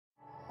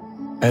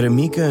At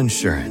Amica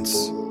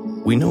Insurance,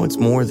 we know it's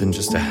more than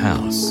just a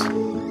house.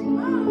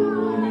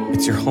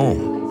 It's your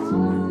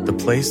home, the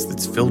place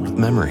that's filled with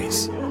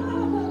memories.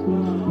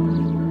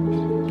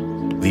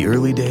 The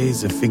early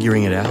days of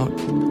figuring it out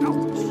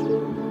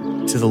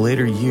to the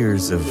later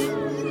years of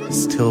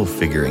still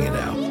figuring it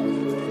out.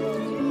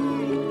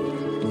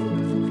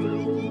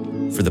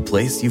 For the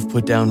place you've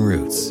put down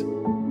roots,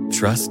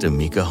 trust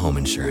Amica Home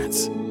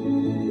Insurance.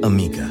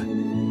 Amica,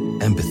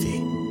 empathy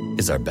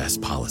is our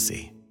best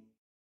policy.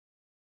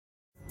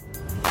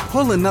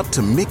 Pulling up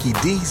to Mickey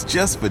D's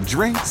just for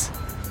drinks?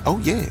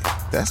 Oh yeah,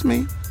 that's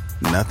me.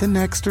 Nothing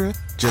extra,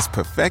 just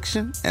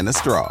perfection and a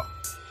straw.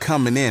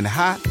 Coming in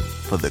hot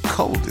for the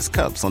coldest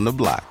cups on the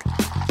block.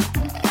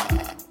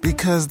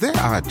 Because there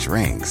are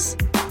drinks.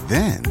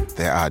 Then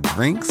there are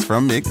drinks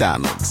from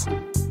McDonald's.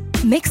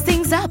 Mix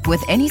things up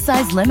with any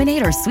size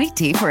lemonade or sweet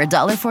tea for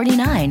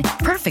 $1.49.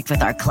 Perfect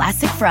with our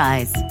classic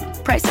fries.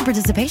 Price and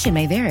participation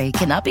may vary.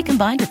 Cannot be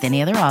combined with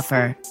any other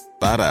offer.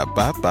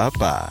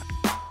 Ba-da-ba-ba-ba.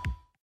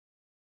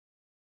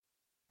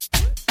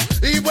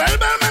 Y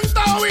vuelve el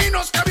mentado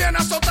Vinos que viene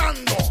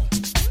azotando.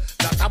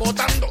 La está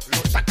botando, lo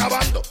está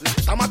acabando, la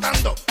está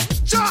matando.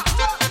 ¡Ya!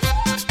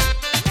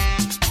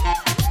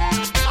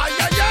 ¡Ay,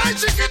 ay, ay,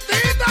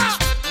 chiquitita!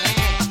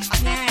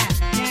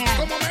 Yeah.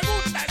 Como me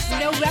gusta esa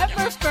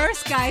November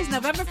 1st, guys.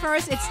 November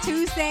 1st, it's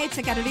Tuesday. It's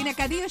the Carolina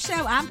Cadillo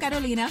Show. I'm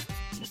Carolina.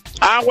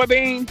 I'm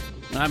Webin.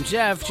 I'm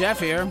Jeff. Jeff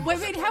here.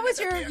 Wait, how was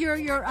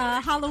your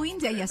Halloween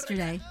day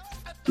yesterday?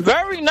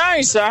 Very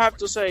nice, I have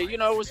to say. You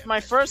know, it was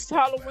my first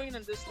Halloween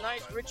in this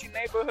nice, Richie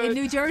neighborhood. In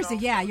New Jersey,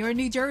 you know. yeah. You're a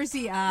New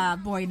Jersey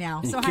boy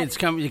now. Your kids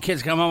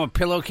come home with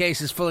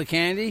pillowcases full of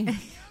candy?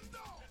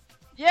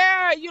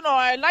 Yeah, you know,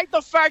 I like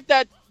the fact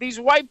that these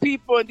white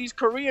people and these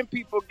Korean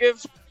people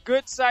give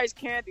good-sized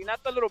candy,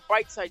 not the little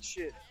bite-sized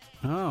shit.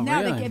 Oh,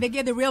 no, really? they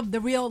give the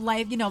real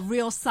life,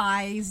 real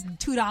size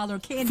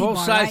 $2 candy bar.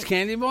 Full-size right?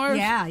 candy bars?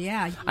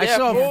 Yeah. I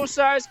saw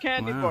full-size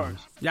candy Wow. bars.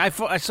 Yeah,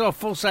 I saw a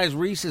full-size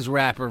Reese's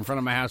wrapper in front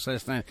of my house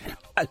last night.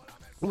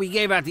 We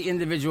gave out the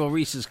individual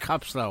Reese's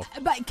cups, though.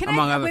 But can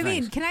among other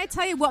things. Can I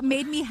tell you what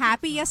made me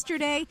happy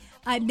yesterday?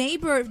 A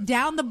neighbor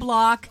down the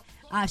block,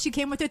 she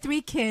came with her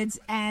 3 kids,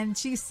 and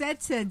she said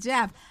to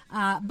Jeff,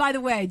 by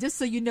the way, just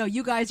so you know,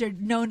 you guys are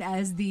known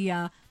as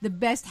the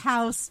best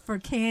house for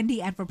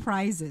candy and for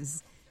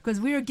prizes. Because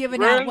we were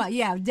giving out, what?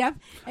 Yeah, Jeff.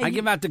 I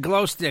give out the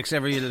glow sticks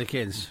every year to the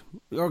kids,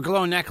 or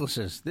glow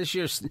necklaces. This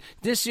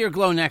year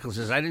glow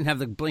necklaces. I didn't have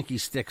the blinky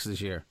sticks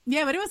this year.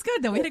 Yeah, but it was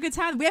good though. We had a good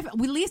time. At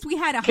least we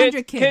had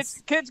 100 kids.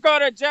 Kids go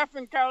to Jeff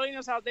and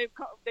Carolina's house. They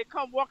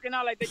come walking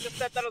out like they just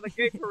stepped out of the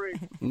gay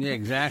parade. Yeah,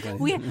 exactly.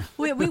 we had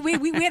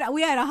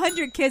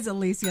 100 kids at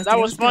least yesterday.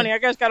 That was funny. Good. I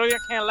guess Carolina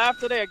can't laugh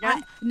today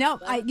again.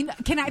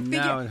 Can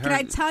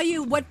I tell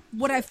you what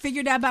I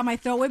figured out about my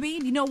throat? Webby?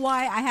 You know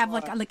why I have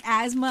like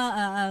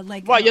asthma?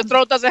 What? Your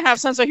throat doesn't have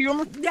sense of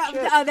humor?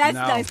 Yeah, that's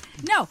nice.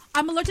 No,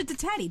 I'm allergic to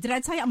Teddy. Did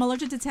I tell you I'm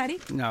allergic to Teddy?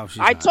 No, she's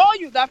I not. told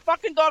you that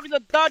fucking dog is a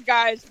dud,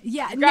 guys.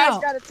 Yeah, you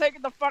guys got to take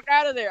it the fuck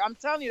out of there. I'm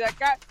telling you,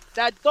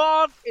 that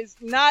dog is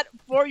not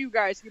for you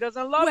guys. He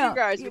doesn't love you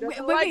guys. He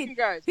doesn't like you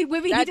guys.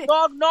 That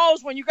dog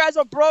knows when you guys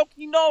are broke.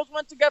 He knows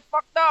when to get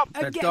fucked up.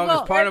 That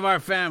dog is part of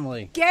our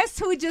family. Guess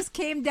who just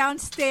came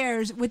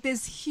downstairs with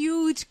this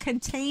huge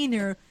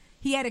container?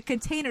 He had a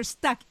container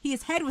stuck.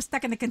 His head was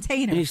stuck in the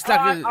container. He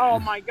stuck oh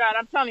my God!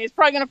 I'm telling you, it's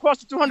probably going to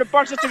cost you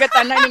 $200 just to get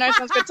that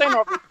 99-cent container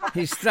off.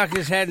 He stuck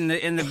his head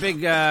in the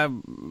big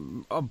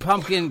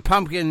pumpkin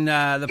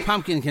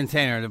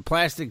container, the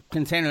plastic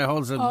container that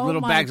holds the little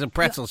bags of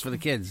pretzels for the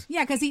kids.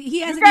 Yeah, because he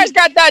has. You guys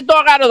got that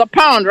dog out of the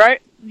pound,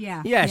 right?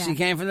 Yeah. Yes, he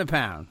came from the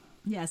pound.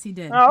 Yes, he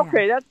did. Oh,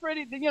 okay, that's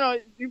pretty.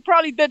 You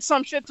probably did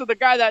some shit to the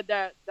guy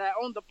that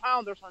owned the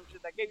pound or some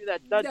shit that gave you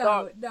that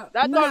dog.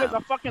 That dog is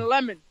a fucking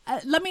lemon.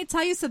 Let me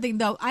tell you something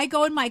though. I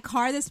go in my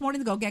car this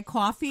morning to go get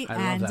coffee,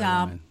 and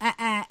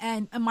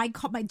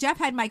Jeff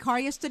had my car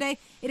yesterday.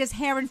 It is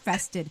hair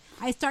infested.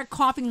 I start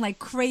coughing like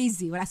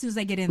crazy as soon as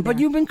I get in there.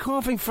 But you've been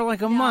coughing for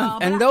like a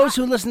month, and those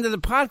who listen to the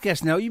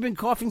podcast know you've been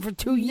coughing for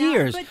 2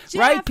 years, Jeff,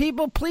 right?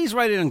 People, please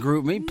write it and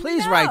group me.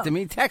 Please write to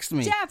me, text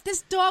me. Jeff,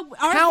 this dog.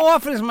 How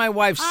often is my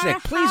wife sick?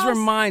 Please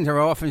remind her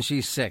how often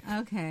she's sick.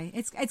 Okay,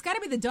 it's got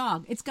to be the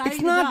dog. It's got to be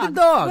the not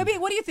dog. the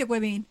dog. What do you think,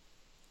 Webby?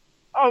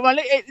 Oh, well,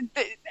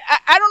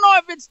 I don't know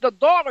if it's the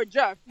dog or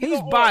Jeff. He's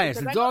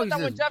biased. The dog is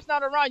when Jeff's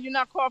not around, you're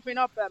not coughing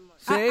up that much.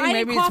 See, I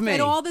maybe didn't cough it's me. at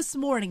all this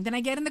morning. Then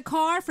I get in the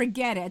car,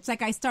 forget it. It's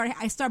like I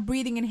start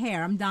breathing in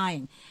hair. I'm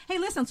dying. Hey,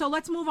 listen. So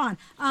let's move on.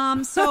 You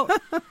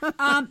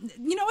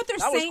know what they're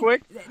that saying? Was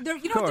quick.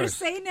 You know what they're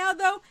saying now,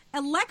 though?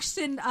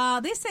 Election.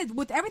 They said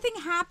with everything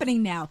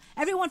happening now,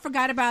 everyone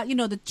forgot about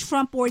the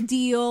Trump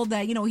ordeal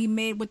that he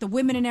made with the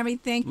women and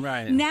everything.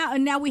 Right.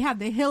 Now we have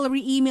the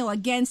Hillary email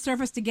again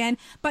surfaced again.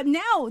 But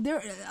now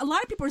a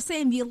lot of people are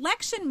saying the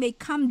election may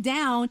come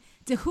down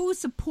to whose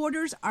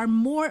supporters are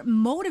more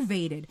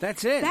motivated.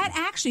 That's it. That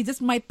actually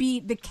just might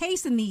be the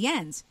case in the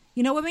end.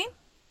 You know what I mean?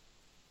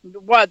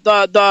 What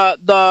the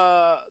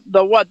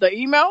what the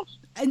emails?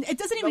 and it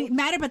doesn't even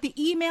matter about the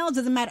emails.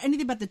 Doesn't matter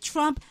anything about the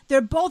Trump.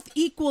 They're both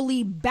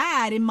equally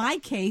bad in my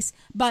case.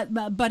 But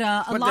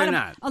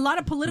a lot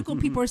of political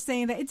people are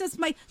saying that it just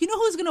might. You know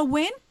who's going to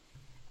win?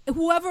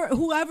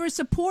 Whoever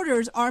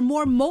supporters are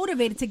more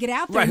motivated to get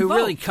out there, and who vote.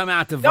 really come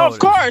out to vote. No, of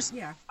course.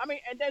 Yeah. I mean,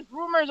 and there's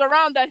rumors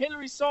around that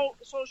Hillary's so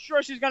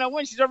sure she's gonna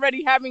win. She's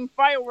already having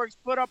fireworks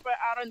put up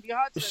out on the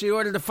Hudson. She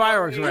ordered the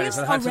fireworks already. Yes,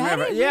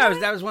 already? Yeah, Really?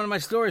 that was one of my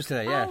stories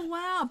today. Yeah. Oh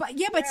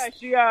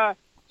wow!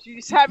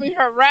 She's having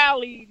her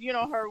rally.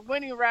 Her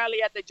winning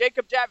rally at the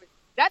Jacob Javits.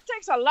 That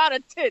takes a lot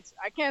of tits.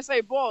 I can't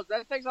say balls.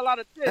 That takes a lot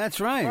of tits. That's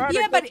right.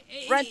 Yeah, but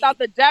rent out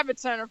the Javits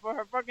Center for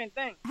her fucking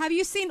thing. Have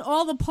you seen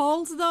all the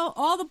polls though?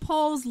 All the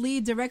polls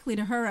lead directly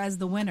to her as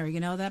the winner. You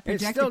know that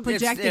projected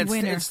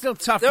winner. It's still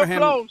tough They're for him.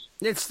 Close.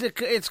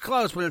 It's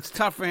close, but it's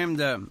tough for him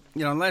to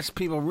unless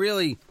people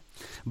really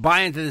buy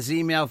into this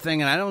email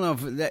thing. And I don't know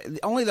if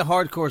only the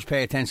hardcores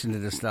pay attention to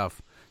this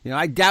stuff.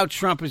 I doubt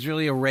Trump is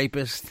really a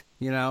rapist.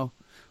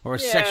 Or a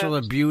sexual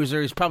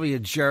abuser. He's probably a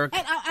jerk.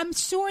 And I'm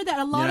sure that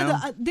a lot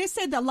of they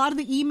said that a lot of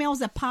the emails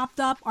that popped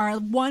up are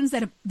ones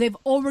that they've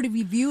already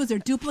reviewed. They're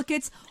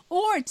duplicates.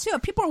 Or, too,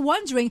 people are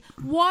wondering,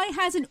 why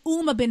hasn't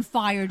Uma been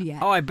fired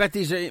yet? Oh, I bet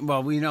these are,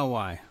 well, we know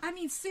why. I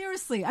mean,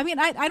 seriously. I mean,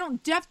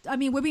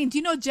 do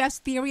you know Jeff's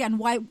theory on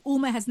why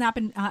Uma has not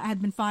been,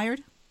 had been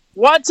fired?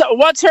 What's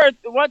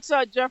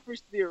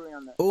Jeffrey's theory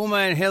on that? Uma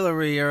and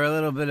Hillary are a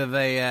little bit of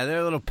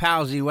they're a little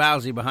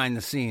palsy-wowsy behind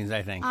the scenes,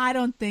 I think. I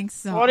don't think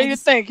so. What do you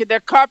think?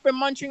 They're carpet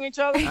munching each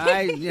other?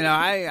 I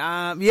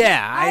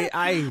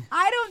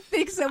don't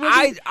think so.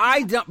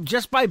 I don't,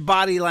 just by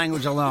body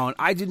language alone,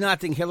 I do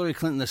not think Hillary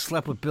Clinton has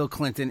slept with Bill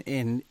Clinton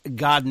in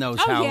God knows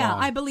how long.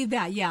 I believe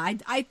that. Yeah,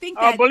 I think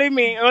that. Oh, believe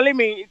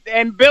me.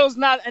 And Bill's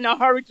not in a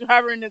hurry to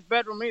have her in his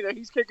bedroom either.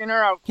 He's kicking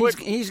her out quick.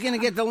 He's going to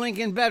get the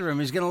Lincoln bedroom.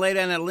 He's going to lay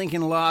down that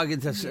Lincoln log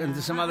into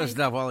some other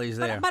stuff while he's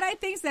there. But I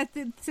think that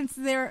since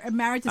their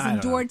marriage has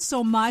endured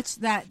so much,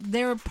 that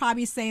they're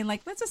probably saying,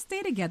 like, let's just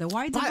stay together.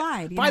 Why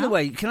divide? By the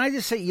way, can I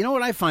just say, you know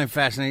what I find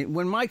fascinating?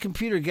 When my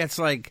computer gets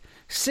like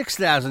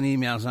 6,000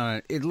 emails on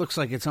it, it looks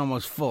like it's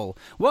almost full.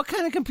 What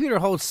kind of computer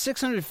holds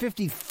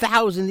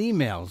 650,000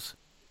 emails?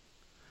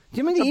 Do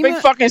you mean it's a big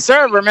fucking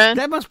server, man?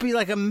 That must be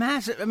like a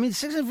massive. I mean,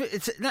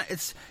 650.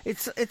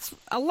 It's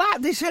a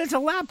lot. They said it's a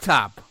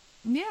laptop.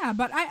 Yeah,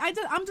 but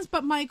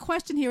but my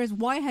question here is,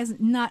 why has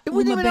not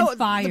Uma been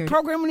fired? The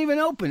program wouldn't even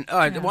open. All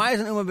right, why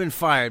hasn't Uma been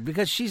fired?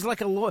 Because she's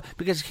like a lawyer.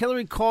 Because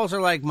Hillary calls her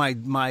like my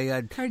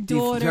her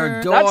daughter.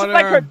 Her daughter. That's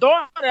like her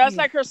daughter. That's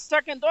like her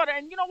second daughter.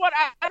 And you know what?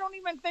 I don't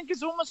even think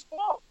it's Uma's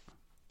fault.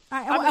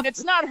 I mean,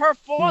 it's not her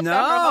fault.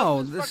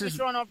 No, that this is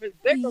showing off his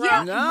dick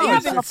around. No,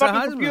 using a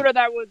fucking computer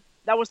that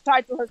was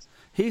tied to her.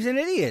 He's an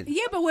idiot.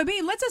 Yeah, but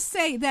let's just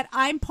say that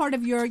I'm part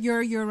of your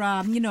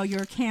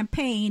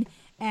campaign.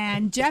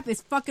 And Jeff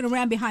is fucking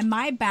around behind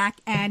my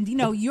back, and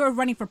you're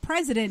running for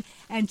president,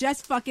 and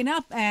Jeff's fucking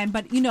up,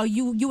 but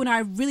you and I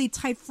are really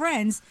tight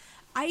friends.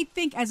 I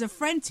think as a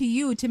friend to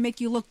you, to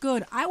make you look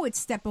good, I would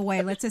step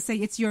away. Let's just say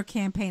it's your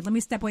campaign. Let me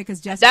step away because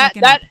Jeff's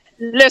fucking up.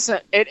 Listen,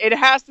 it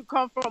has to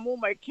come from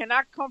Uma. It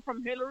cannot come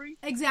from Hillary.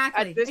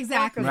 Exactly. Right.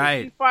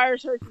 If she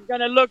fires her, she's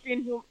gonna look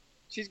inhuman.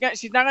 She's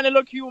not gonna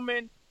look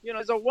human.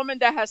 There's a woman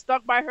that has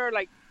stuck by her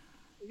like.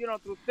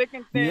 Through thick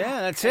and thin. Yeah,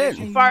 that's it. If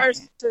she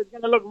fires, it's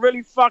going to look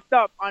really fucked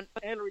up on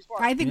Hillary's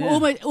part. I think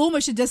Uma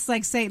should just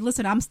say,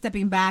 listen, I'm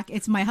stepping back.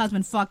 It's my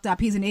husband fucked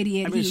up. He's an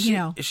idiot. I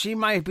mean, she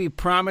might be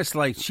promised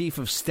like chief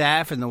of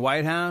staff in the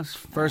White House,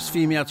 first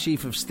female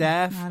chief of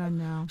staff. I don't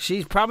know.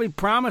 She's probably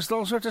promised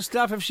all sorts of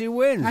stuff if she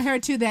wins. I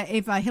heard, too, that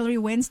if Hillary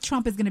wins,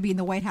 Trump is going to be in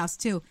the White House,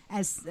 too,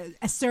 as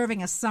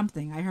serving as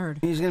something, I heard.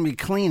 He's going to be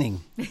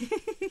cleaning.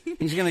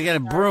 He's going to get a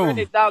broom. I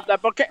really doubt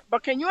that.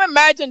 But can you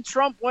imagine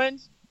Trump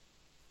wins?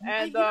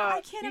 And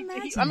I can't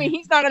imagine.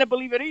 He's not going to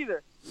believe it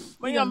either.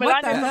 But,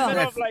 Melania's in the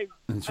middle of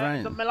that's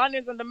right.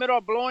 Melania's in the middle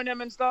of blowing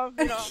him and stuff.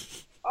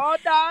 Oh,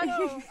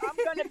 Donald, I'm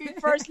going to be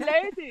first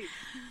lady.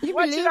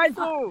 What should I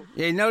do?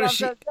 Yeah,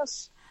 notice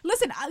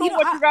listen, you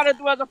got to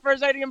do as a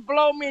first lady and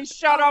blow me and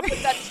shut up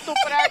with that stupid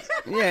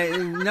accent. Yeah,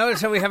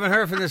 notice how we haven't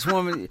heard from this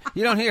woman.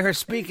 You don't hear her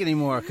speak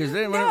anymore because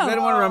they don't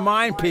want to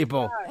remind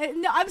people.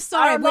 No, I'm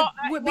sorry.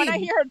 When I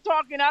hear her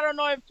talking, I don't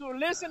know if to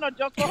listen or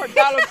just for her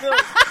dollar bill.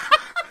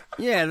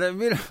 Yeah,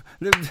 we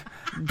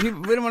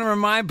don't want to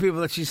remind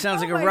people that she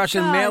sounds like a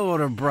Russian mail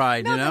order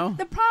bride,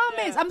 The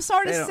problem is, I'm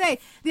sorry to say,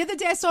 the other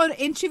day I saw an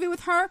interview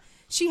with her.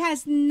 She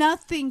has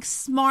nothing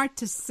smart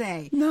to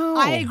say. No.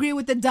 I agree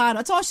with the Donald.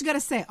 That's all she got to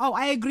say. Oh,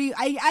 I agree.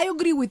 I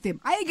agree with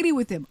him. I agree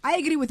with him. I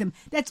agree with him.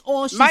 That's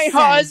all she says.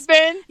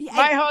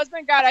 My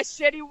husband got a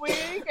shitty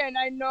wig, and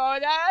I know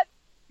that.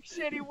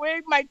 shitty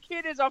wig. My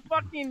kid is a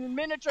fucking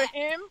miniature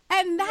him.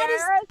 And that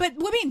is, but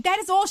I mean, that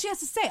is all she has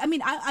to say. I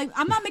mean,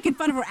 I'm not making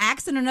fun of her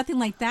accent or nothing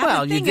like that.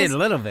 Well, you did a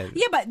little bit.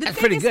 Yeah, but that's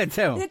pretty good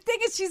too. The thing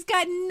is, she's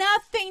got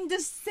nothing to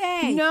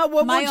say. No,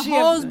 what my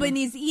husband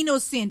is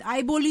innocent.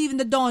 I believe in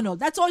the Donald.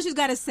 That's all she's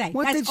got to say.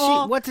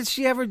 What did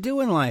she ever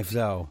do in life,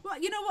 though?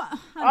 Well, you know what?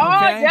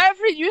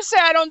 Jeffrey, you say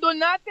I don't do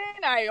nothing.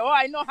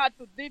 I know how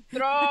to deep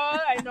throat.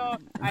 I know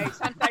I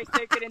sometimes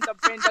take it in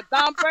the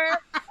dumper.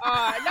 A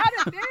lot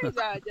of things,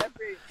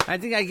 Jeffrey. I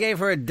think I gave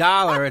her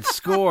 $1 at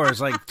Scores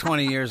like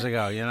 20 years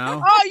ago, you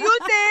know? Oh, you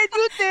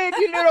did,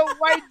 you little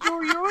white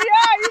Jew.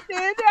 Yeah, you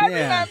did. I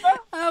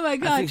remember. Oh, my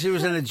God. I think she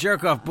was in the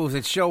jerk-off booth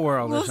at Show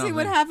World or something.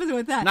 We'll see what happens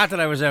with that. Not that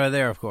I was ever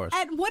there, of course.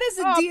 And what is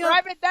the deal?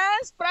 Private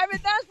dance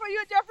for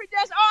you, Jeffrey.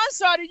 Oh, I'm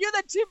sorry. You're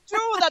the cheap Jew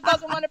that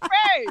doesn't want to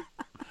pay.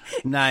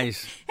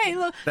 Nice. Hey,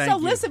 look. Thank you.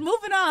 Listen.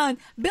 Moving on.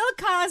 Bill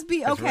Cosby.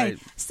 That's okay. Right.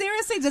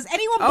 Seriously, does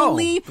anyone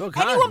believe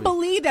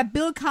that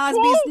Bill Cosby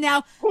is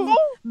now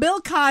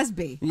Bill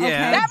Cosby? Yeah. Okay?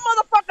 That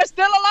motherfucker's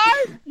still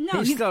alive?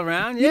 No, he's still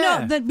around.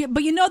 Yeah.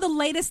 But you know the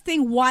latest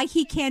thing why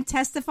he can't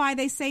testify?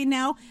 They say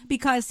now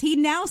because he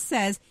now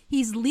says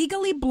he's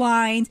legally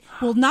blind,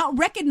 will not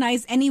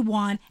recognize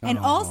anyone, and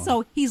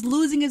also he's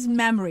losing his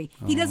memory.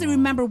 He doesn't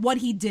remember what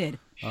he did.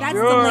 That's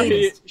the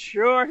latest.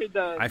 Sure he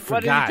does. I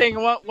forgot. What did he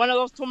take? One of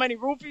those too many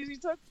roofies he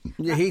took?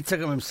 Yeah, he took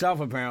them himself,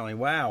 apparently.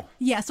 Wow.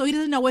 Yeah, so he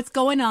doesn't know what's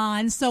going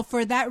on. So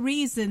for that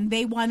reason,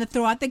 they want to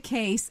throw out the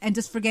case and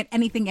just forget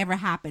anything ever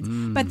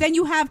happened. But then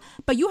you have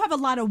a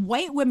lot of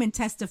white women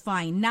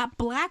testifying, not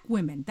black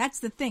women. That's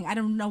the thing. I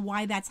don't know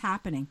why that's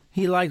happening.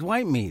 He liked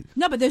white meat.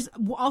 No, but there's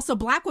also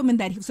black women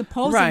that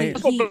supposedly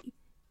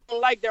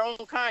like their own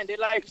kind. They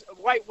like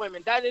white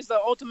women. That is the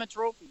ultimate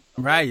trophy.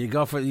 Right. You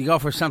go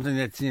for something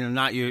that's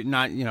not your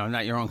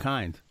own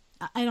kind.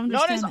 I don't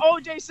understand. Notice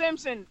O.J.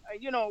 Simpson,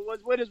 was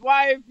with his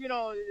wife.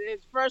 His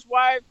first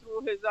wife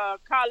through his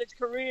college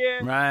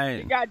career.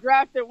 Right. He got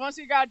drafted. Once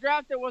he got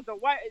drafted, was the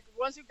white.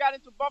 Once he got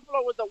into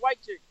Buffalo, was the white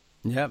chick.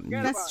 Yep.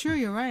 That's true.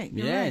 You're right.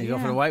 You go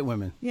for the white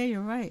women. Yeah, you're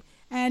right.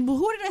 And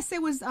who did I say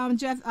was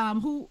Jeff?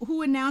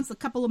 Who announced a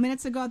couple of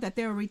minutes ago that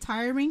they were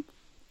retiring?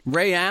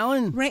 Ray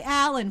Allen? Ray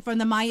Allen from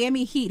the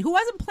Miami Heat, who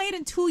hasn't played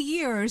in 2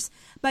 years,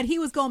 but he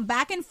was going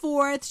back and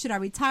forth. Should I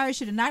retire?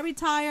 Should I not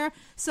retire?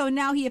 So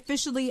now he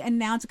officially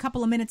announced a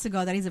couple of minutes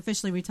ago that he's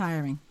officially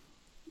retiring.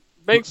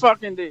 Big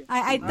fucking deal.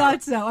 I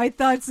thought so. I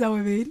thought so,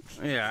 Amid.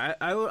 Yeah,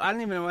 I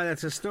don't even know why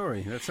that's a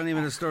story. That's not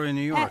even a story in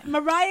New York.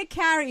 Mariah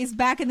Carey is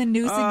back in the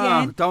news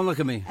again. Don't look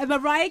at me.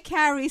 Mariah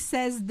Carey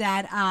says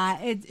that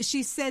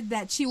she said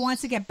that she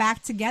wants to get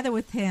back together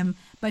with him,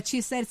 but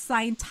she said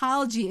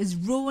Scientology is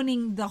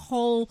ruining the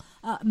whole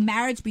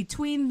marriage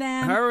between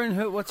them. Her and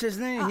who? What's his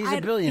name? He's a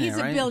billionaire, He's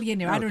a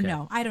billionaire. Okay. I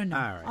don't know.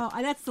 All right.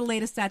 Oh, that's the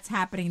latest that's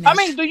happening now. I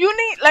mean, do you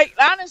need,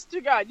 honest to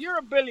God, you're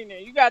a billionaire.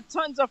 You got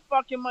tons of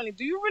fucking money.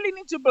 Do you really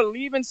need to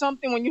believe in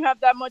something when you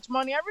have that much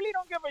money? I really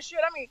don't give a shit.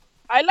 I mean,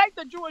 I like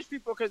the Jewish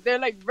people because they're,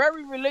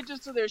 very religious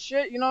to their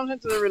shit, you know what I'm saying,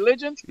 to their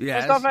religion yes.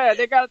 and stuff like that.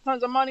 They got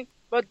tons of money.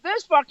 But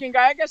this fucking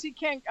guy, I guess he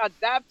can't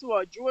adapt to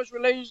a Jewish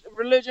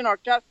religion or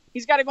Catholic.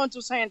 He's got to go into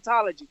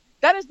Scientology.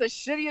 That is the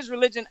shittiest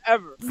religion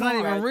ever. It's not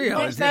even real.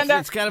 It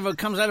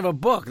comes out of a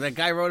book. That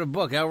guy wrote a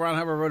book. L. Ron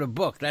Hubbard wrote a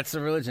book. That's the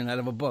religion out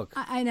of a book.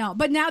 I know.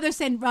 But now they're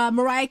saying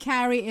Mariah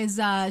Carey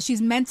is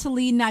she's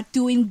mentally not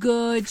doing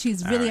good.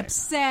 She's really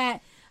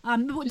upset.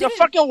 It's a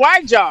fucking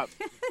whack job.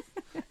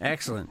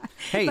 Excellent.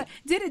 Hey, but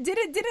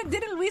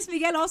didn't Luis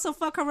Miguel also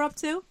fuck her up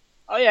too?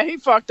 Oh yeah, he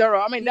fucked her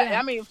up.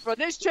 I mean, for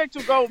this chick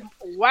to go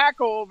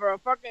wacko over a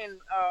fucking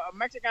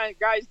Mexican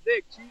guy's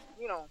dick,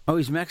 Oh,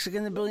 he's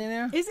Mexican, the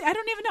billionaire? Is it? I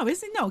don't even know.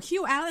 Is it? No,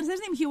 Hugh Allen. Is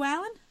his name Hugh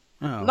Allen?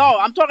 Oh. No,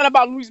 I'm talking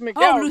about Luis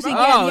Miguel. Oh, Luis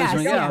Miguel. Yes.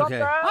 Luis Miguel.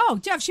 Okay. Oh,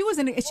 Jeff, she was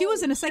in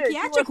a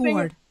psychiatric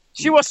ward.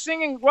 She was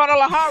singing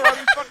Guadalajara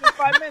every fucking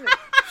 5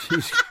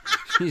 minutes.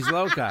 She's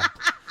loca.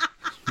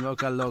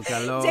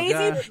 Loca.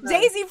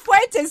 Daisy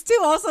Fuentes too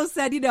also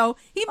said, he messed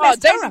her up.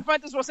 Daisy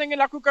Fuentes was singing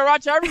La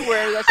Cucaracha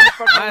everywhere.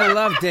 I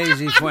love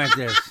Daisy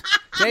Fuentes.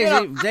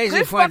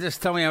 Daisy Fuentes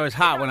told me I was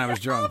hot when I was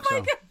drunk. Oh my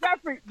God.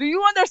 Jeffrey, do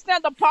you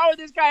understand the power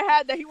this guy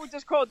had that he would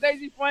just call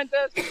Daisy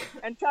Fuentes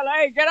and tell her,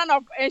 hey,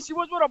 and she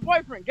was with her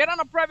boyfriend, get on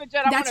a private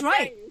jet. That's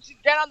right. Bang you.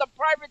 She'd get on the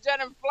private jet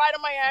and fly to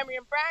Miami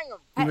and bang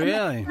him.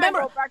 Really?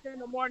 Remember, back in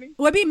the morning.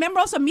 Remember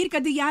also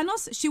Mirka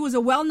Dillanos? She was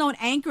a well-known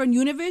anchor in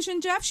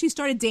Univision, Jeff. She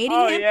started dating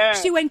him. Yeah.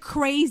 She went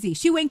crazy.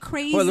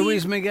 Well,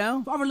 Luis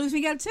Miguel? Over Luis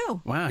Miguel,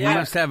 too. Wow, he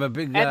must have a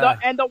big...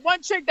 And the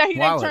one chick that he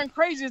didn't turn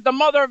crazy is the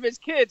mother of his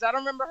kids. I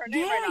don't remember her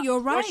name right now. You're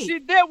right. What she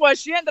did was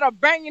she ended up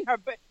banging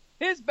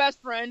his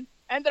best friend,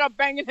 ended up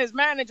banging his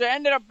manager,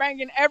 ended up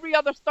banging every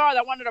other star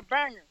that wanted to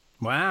bang her.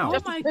 Wow.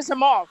 Just to piss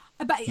him off.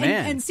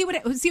 And see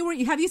where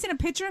have you seen a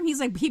picture of him? He's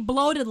he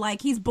bloated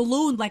he's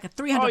ballooned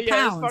 300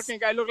 pounds. This fucking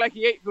guy looked like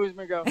he ate Luis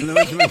Miguel.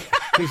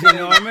 He's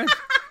enormous.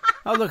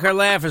 Oh, look, her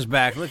laugh is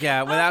back. Look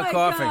out, without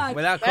coughing. God.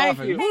 Without Thank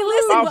coughing. you. Hey,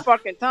 listen. All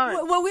fucking time.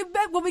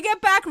 When we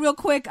get back real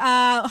quick,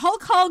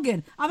 Hulk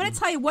Hogan, I'm going to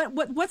tell you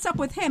what's up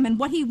with him and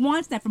what he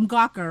wants now from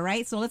Gawker,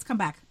 right? So let's come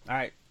back. All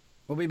right.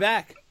 We'll be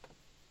back.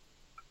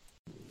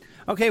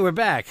 Okay, we're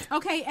back.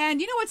 Okay,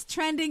 and you know what's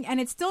trending, and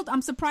it's still,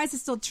 I'm surprised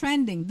it's still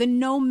trending. The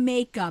no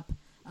makeup.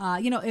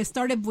 It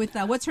started with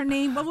what's her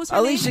name? What was her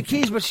Alicia name?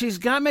 Keys, but she's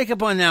got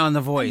makeup on now in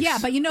The Voice. Yeah,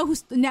 but you know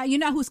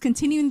who's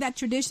continuing that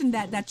tradition,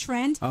 that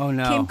trend? Oh,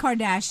 no. Kim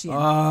Kardashian.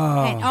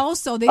 Oh. And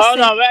also they Oh said,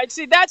 no!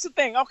 See, that's the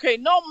thing. Okay,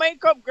 no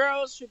makeup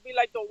girls should be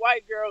like the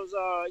white girls.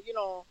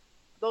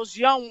 Those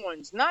young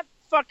ones, not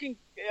fucking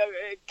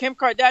Kim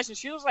Kardashian.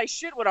 She looks like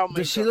shit without makeup.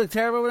 Does she look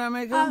terrible without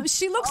makeup?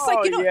 she looks Oh,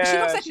 like, yeah. she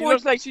looks like she more.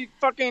 looks like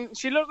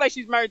she looks like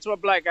she's married to a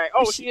black guy.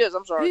 Oh, she is.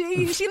 I'm sorry.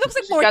 She looks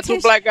like She's got two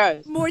black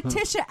guys.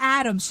 Morticia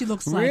Adams. She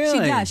looks like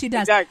Really? she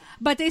does. Exactly.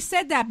 But they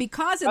said that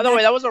because of By the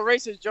way, that was a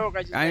racist joke.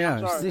 I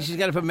I'm know. sorry. She's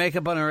got to put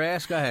makeup on her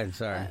ass. Go ahead.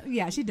 Sorry.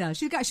 yeah, she does.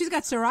 She's got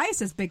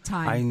psoriasis big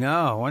time. I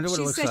know. I wonder what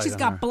She it looks said like. she's on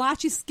got her.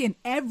 blotchy skin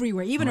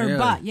everywhere, even her Really?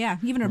 butt. Yeah,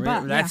 even her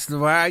butt. That's the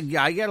way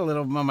I get a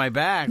little on my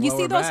back. You lower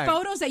see those back.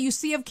 photos that you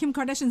see of Kim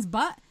Kardashian's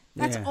butt?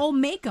 That's Yeah. all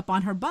makeup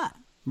on her butt.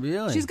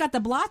 Really? She's got the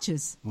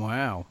blotches.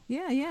 Wow.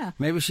 Yeah.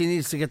 Maybe she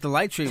needs to get the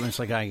light treatments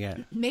like I get.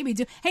 Maybe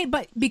do. Hey,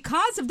 but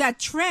because of that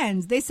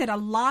trend, they said a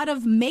lot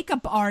of makeup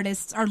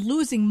artists are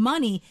losing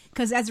money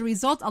because as a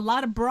result, a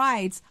lot of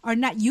brides are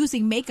not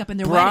using makeup in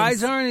their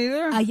Brides weddings. aren't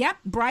either? Yep,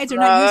 brides are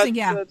not using.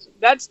 Yeah.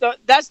 That's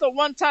the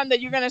one time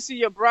that you're gonna see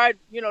your bride,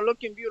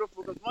 looking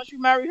beautiful. Because once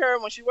you marry her,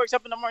 when she wakes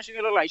up in the morning, she's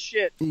gonna look like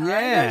shit.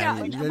 Yeah.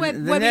 Yeah. The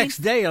What- next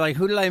day, you're like,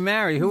 who did I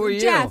marry? Who are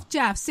you?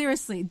 Jeff,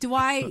 seriously, do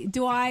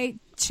I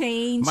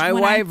change? My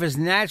when wife is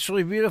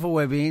naturally beautiful,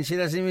 Webby, and she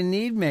doesn't even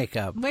need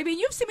makeup. Maybe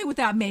you've seen me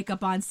without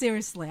makeup on.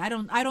 Seriously, I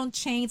don't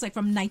change like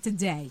from night to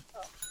day.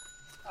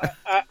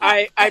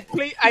 I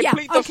plead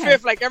the okay.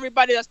 fifth, like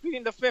everybody that's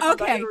pleading the fifth. Of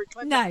the Okay, Hillary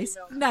Clinton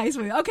nice.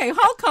 email. Okay,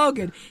 Hulk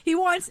Hogan. He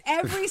wants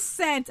every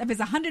cent of his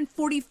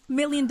 $140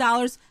 million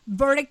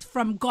verdict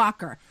from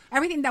Gawker.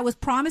 Everything that was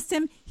promised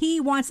him, he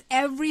wants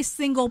every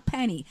single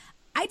penny.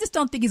 I just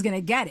don't think he's going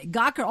to get it.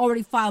 Gawker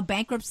already filed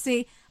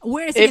bankruptcy.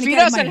 Where is he If going to he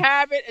get his doesn't money?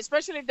 have it,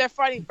 especially if they're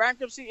fighting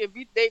bankruptcy, if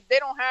they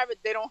don't have it,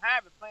 they don't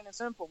have it. Plain and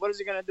simple. What is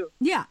he gonna do?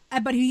 Yeah,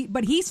 but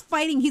he's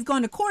fighting. He's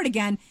going to court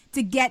again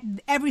to get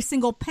every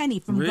single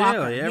penny from Gawker.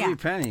 Really? Every Yeah.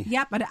 penny?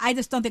 Yeah, but I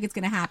just don't think it's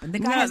going to happen. The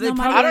guy No, has they no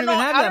probably money. I don't know.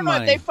 even have I that don't know if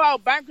money. they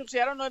filed bankruptcy.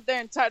 I don't know if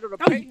they're entitled to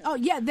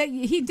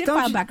pay. He did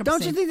file bankruptcy.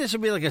 Don't you think there should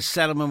be like a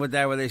settlement with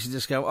that where they should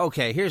just go,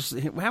 okay, here's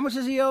how much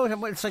does he owe?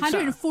 It's like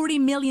 $140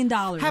 million.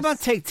 how about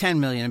take $10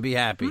 million and be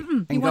happy He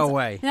and go wants-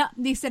 away? No,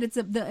 he said it's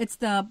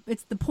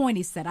the point.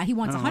 He said he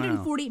wants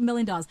 $140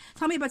 million.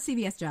 Tell me about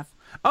CVS, Jeff.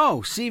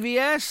 Oh,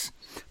 CVS?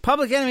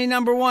 Public enemy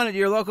number one at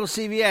your local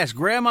CVS,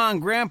 Grandma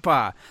and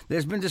Grandpa.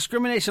 There's been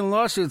discrimination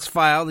lawsuits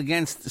filed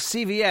against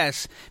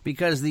CVS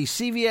because the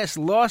CVS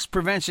Loss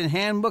Prevention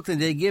Handbook that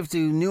they give to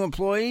new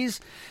employees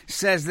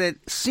says that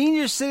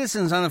senior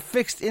citizens on a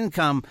fixed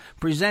income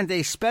present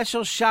a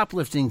special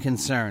shoplifting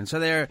concern. So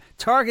they're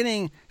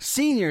targeting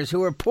seniors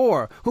who are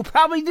poor, who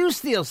probably do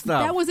steal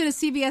stuff. That was in a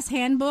CVS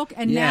handbook,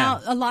 and Yeah.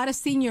 now a lot of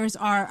seniors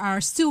are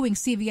suing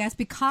CVS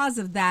because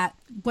of that.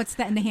 What's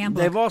that in the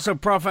handbook? They've also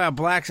profiled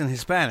blacks and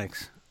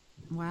Hispanics.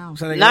 Wow.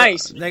 So they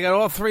Nice. They got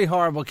all three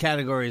horrible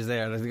categories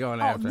there that they're going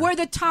after. We're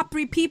the top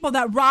 3 people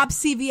that rob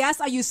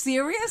CVS. Are you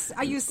serious?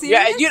 Are you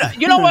serious? Yeah,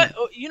 you know what?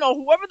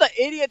 Whoever the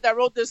idiot that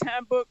wrote this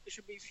handbook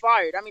should be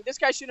fired. I mean, this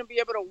guy shouldn't be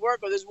able to work,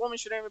 or this woman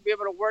shouldn't even be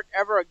able to work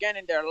ever again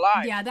in their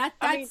life. Yeah,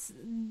 I mean, that's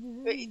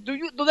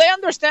do they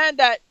understand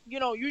that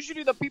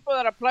usually the people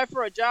that apply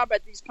for a job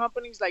at these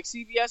companies like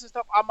CVS and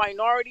stuff are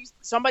minorities?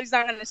 Somebody's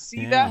not going to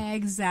see that.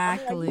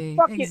 exactly.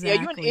 Are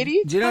you an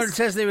idiot? Do you know what it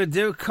says they would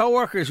do?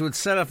 Coworkers would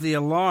set up the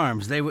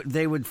alarms. They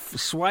would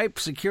swipe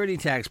security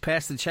tags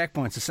past the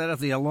checkpoints to set up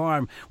the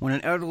alarm when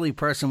an elderly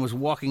person was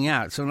walking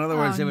out. So in other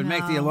words, they would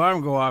make the no.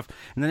 alarm go off,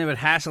 and then they would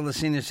hassle the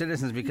senior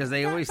citizens because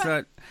they always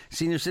thought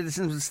senior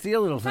citizens would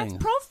steal little That's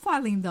things.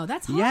 profiling, though.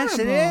 That's horrible. Yes,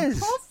 it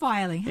is.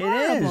 Profiling. It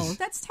Horrible. is.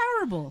 That's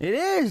terrible. It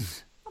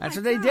is. That's my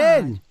what they God.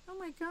 did. Oh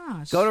my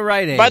gosh. Go to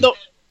Rite Aid.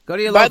 Go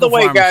to your By the local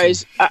way,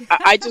 pharmacy. guys,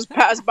 I just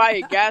passed by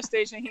a gas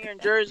station here in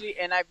Jersey,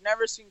 and I've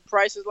never seen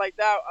prices like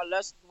that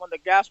unless when the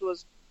gas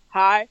was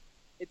high.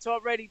 It's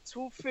already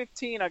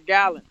 $2.15 a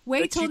gallon.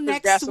 Wait The till cheapest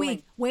next gasoline.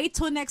 week. Wait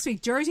till next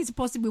week. Jersey's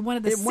supposed to be one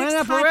of the It 6 went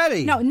up high-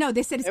 already. No,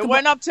 they said it's It the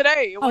went up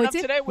today. It Oh, went it up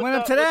did? today. Went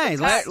up today,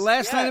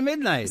 last night at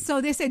midnight.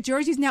 So they said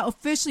Jersey's now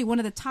officially one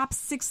of the top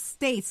 6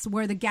 states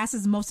where the gas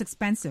is most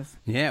expensive.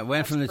 Yeah, it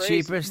went from the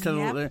crazy. cheapest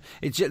to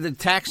Yep. the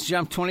tax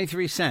jumped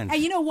 23 cents.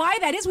 And you know why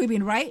that is,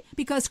 We've right?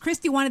 Because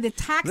Christie wanted the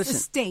tax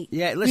estate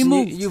Listen,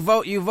 removed. you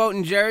vote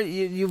in Jersey.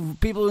 You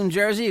people in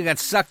Jersey, you got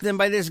sucked in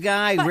by this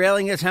guy, But-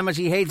 railing us how much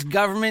he hates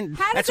government.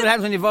 How does That's what it-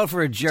 happens when you vote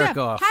for a jerk Jeff,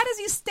 off. how does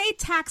your state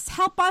tax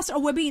help us or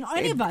we're being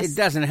any of us? It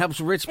doesn't. It helps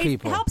rich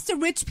people. It helps the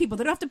rich people.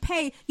 They don't have to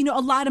pay, a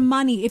lot of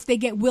money if they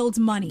get willed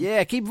money.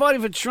 Yeah, keep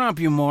voting for Trump,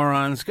 you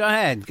morons. Go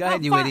ahead,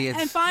 you idiots.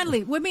 And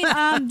finally,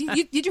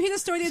 did you hear the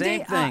story the other Same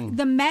day? thing.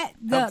 The Met,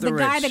 Help the the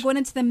guy rich. that went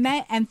into the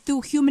Met and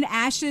threw human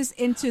ashes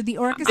into the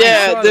orchestra.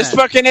 Yeah, saw this that.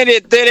 fucking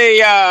idiot did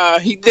a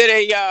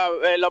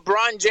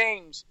LeBron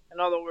James. In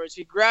other words,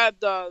 he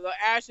grabbed the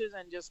ashes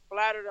and just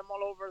splattered them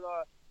all over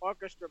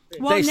orchestra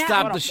pit. Well, They now-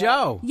 stopped the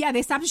show. Yeah,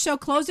 they stopped the show,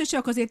 closed the show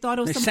because they thought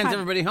it was They some sent kind-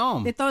 everybody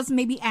home. They thought it was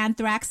maybe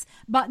anthrax.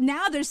 But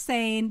now they're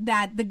saying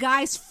that the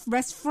guy's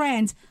best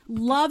friend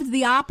loved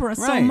the opera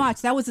so Right.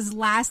 much. That was his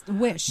last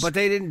wish. But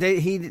they didn't.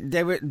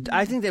 They were.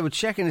 I think they were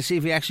checking to see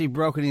if he actually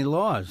broke any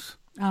laws.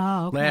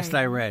 oh, okay. Last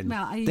I read,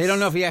 Well, they don't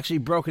know if he actually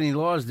broke any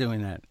laws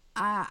doing that.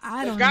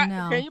 I The don't guy,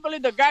 know. can you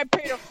believe the guy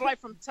paid a flight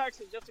from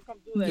Texas just to come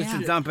do that? Just to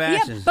shit? dump Yeah,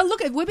 ashes. but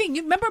look at Wibby.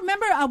 You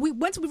remember?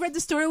 Once we read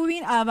the story,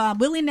 Wibby, of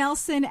Willie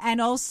Nelson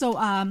and also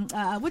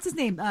what's his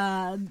name?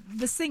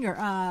 The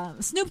singer,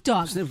 Snoop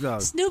Dogg. Snoop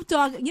Dogg. Snoop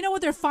Dogg. You know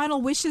what their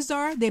final wishes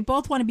are? They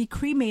both want to be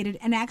cremated,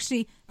 and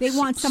actually, they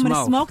want someone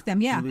to smoke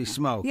them. Yeah, To be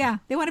smoked. Yeah,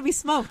 they want to be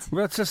smoked.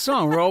 What's the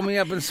song? Roll me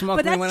up and smoke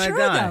But me that's when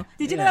true, I die. though.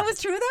 Did you know Yeah. that was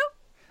true, though?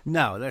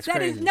 No, that's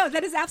crazy.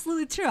 That is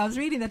absolutely true. I was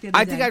reading that the other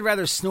I day. think I'd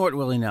rather snort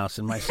Willie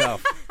Nelson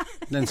myself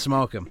than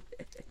smoke him.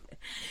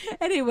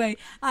 Anyway,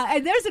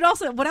 and there's it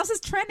also. What else is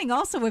trending?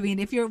 Also, I mean,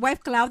 if your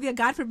wife Claudia,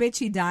 God forbid,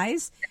 she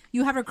dies,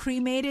 you have her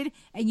cremated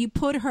and you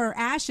put her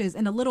ashes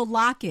in a little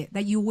locket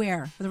that you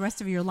wear for the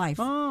rest of your life.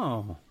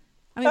 Oh,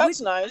 I mean,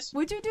 That's nice.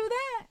 Would you do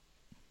that?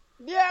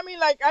 Yeah, I mean,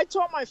 like, I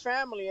told my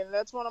family, and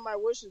that's one of my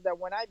wishes, that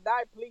when I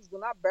die, please do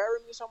not bury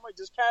me somewhere.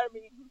 Just carry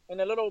me in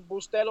a little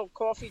Bustelo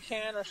coffee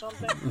can or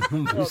something.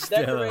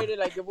 Decorated.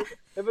 Like, if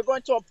we're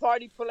going to a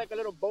party, put, like, a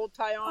little bow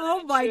tie on it. Oh,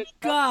 and my shit.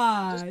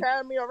 God. Just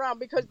carry me around.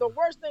 Because the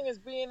worst thing is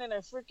being in a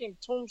freaking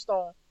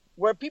tombstone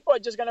where people are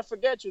just going to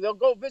forget you. They'll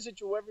go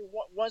visit you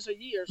once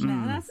a year. Or something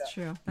No, like that's that.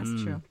 true.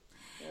 That's true.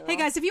 Hey,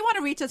 guys, if you want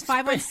to reach us,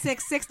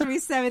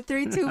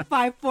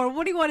 516-637-3254.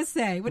 What do you want to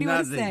say? What do you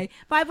want to say?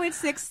 Nothing.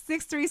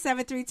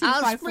 516-637-3254.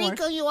 I'll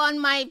sprinkle you on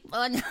my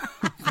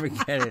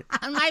forget it.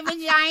 on my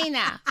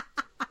vagina.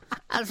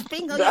 I'll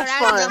sprinkle your That's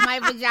ass fine. on my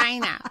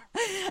vagina.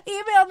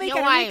 Email me,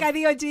 Your wife,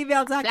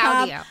 CarolinaCadillo@gmail.com.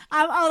 Claudia.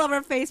 I'm all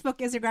over Facebook,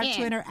 Instagram, Yeah.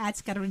 Twitter,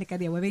 at Carolina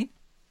Cadillo, baby.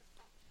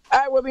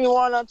 At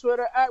Webin1 on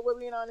Twitter, at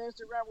Webin on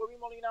Instagram, Webin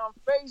Molina on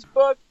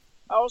Facebook.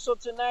 Also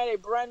tonight, a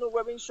brand new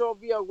Webin show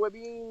via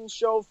Webin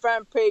show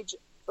fan page.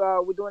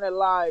 We're doing it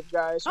live,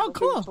 guys. So Oh, make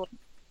cool. sure you tune-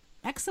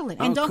 Excellent.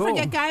 Oh, And don't cool.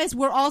 forget, guys,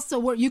 we're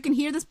also, you can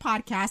hear this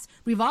podcast,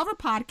 Revolver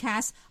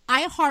Podcast,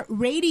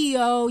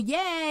 iHeartRadio,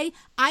 yay,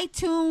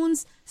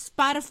 iTunes,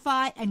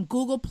 Spotify, and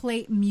Google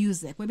Play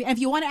Music. And if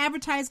you want to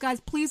advertise, guys,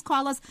 please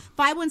call us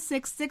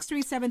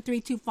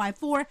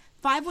 516-637-3254,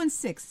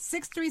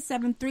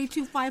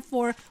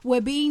 516-637-3254.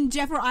 Webin,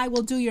 Jeff, or I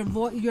will do your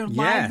live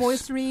Yes.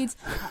 voice reads.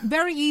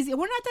 Very easy.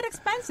 We're not that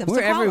expensive.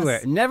 We're so call everywhere.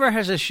 us. Never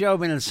has a show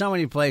been in so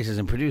many places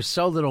and produced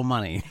so little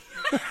money.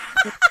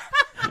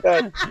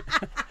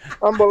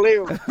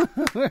 Unbelievable.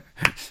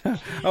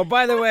 Oh,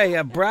 by the way,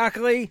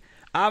 broccoli,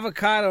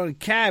 avocado, and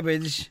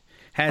cabbage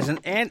has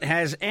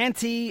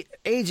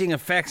anti-aging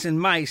effects in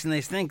mice, and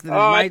they think that it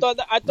I might. thought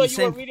the you were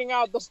same- reading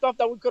out the stuff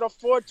that we could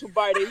afford to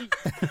buy to eat.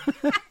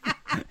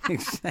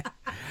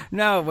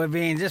 No, we're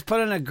being just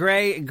put on a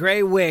gray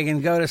wig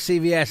and go to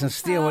CVS and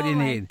steal what you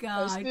need.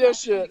 God. Steal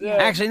shit. Yeah.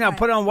 Actually, no,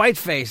 put on white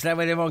face. That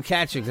way they won't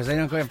catch you because they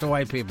don't go after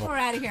white people. We're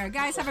out of here.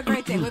 Guys, have a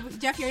great day.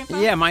 Jeff, your info?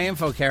 Yeah, my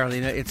info,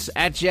 Carolina. It's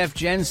at Jeff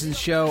Jensen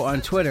Show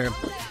on Twitter,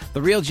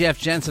 The Real Jeff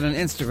Jensen on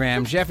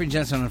Instagram, Jeffrey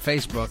Jensen on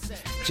Facebook,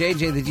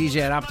 JJ the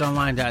DJ at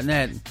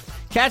optonline.net.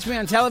 Catch me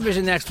on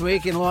television next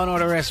week in Law &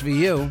 Order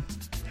SVU, in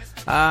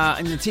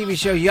the TV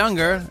show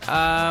Younger,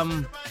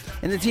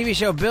 in the TV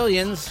show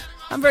Billions.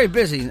 I'm very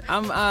busy.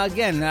 I'm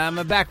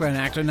a background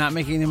actor, not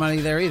making any money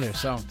there either,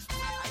 so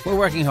we're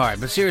working hard.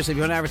 But seriously, if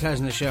you want to advertise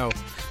in the show,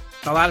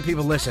 a lot of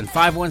people listen.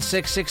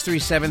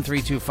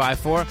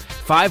 516-637-3254.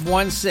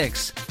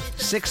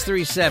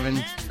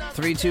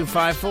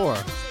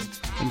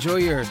 516-637-3254. Enjoy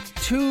your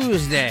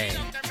Tuesday.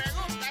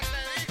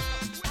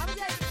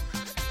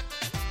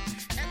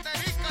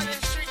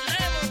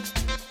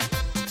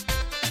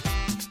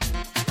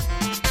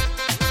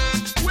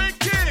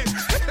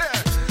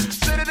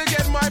 Say it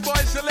again, my boy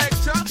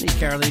selector. The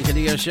Caroline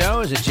Cadillo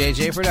Show is a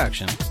JJ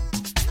production.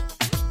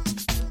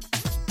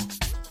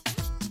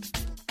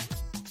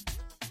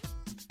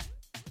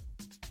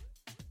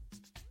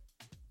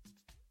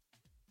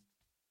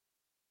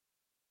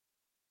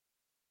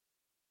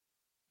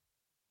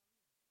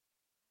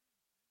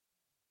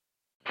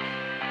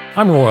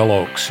 I'm Royal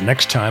Oakes.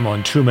 Next time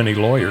on Too Many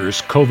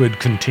Lawyers, COVID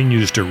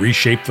continues to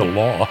reshape the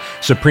law.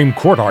 Supreme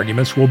Court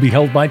arguments will be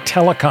held by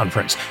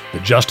teleconference. The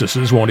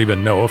justices won't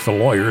even know if the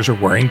lawyers are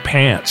wearing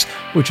pants,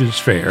 which is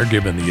fair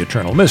given the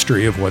eternal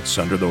mystery of what's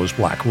under those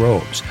black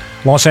robes.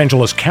 Los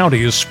Angeles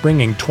County is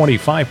springing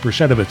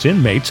 25% of its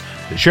inmates.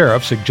 The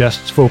sheriff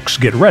suggests folks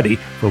get ready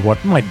for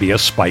what might be a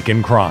spike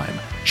in crime.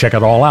 Check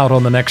it all out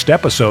on the next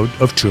episode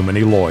of Too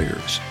Many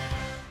Lawyers.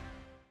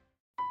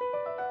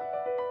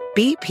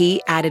 BP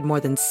added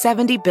more than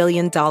 $70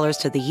 billion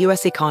to the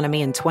U.S.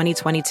 economy in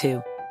 2022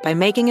 by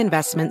making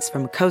investments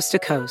from coast to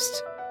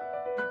coast.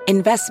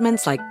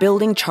 Investments like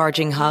building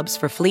charging hubs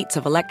for fleets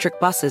of electric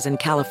buses in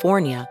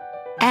California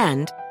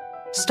and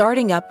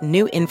starting up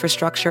new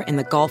infrastructure in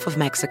the Gulf of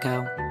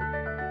Mexico.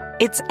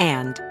 It's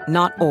and,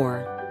 not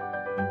or.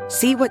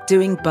 See what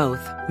doing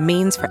both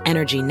means for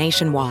energy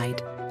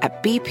nationwide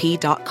at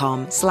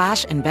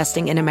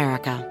bp.com/investing in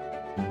America.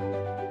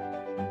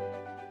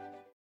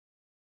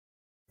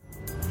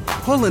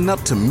 Pulling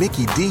up to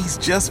Mickey D's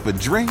just for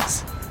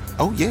drinks?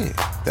 Oh yeah,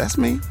 that's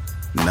me.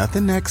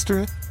 Nothing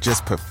extra,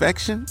 just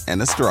perfection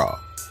and a straw.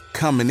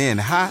 Coming in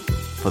hot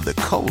for the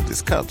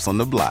coldest cups on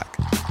the block.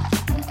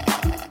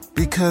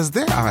 Because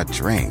there are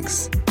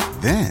drinks.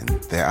 Then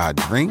there are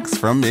drinks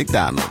from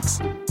McDonald's.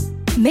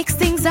 Mix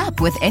things up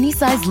with any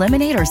size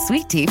lemonade or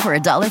sweet tea for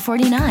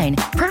 $1.49.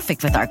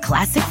 Perfect with our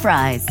classic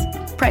fries.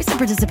 Price and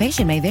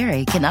participation may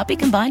vary. Cannot be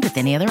combined with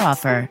any other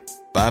offer.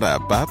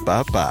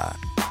 Ba-da-ba-ba-ba.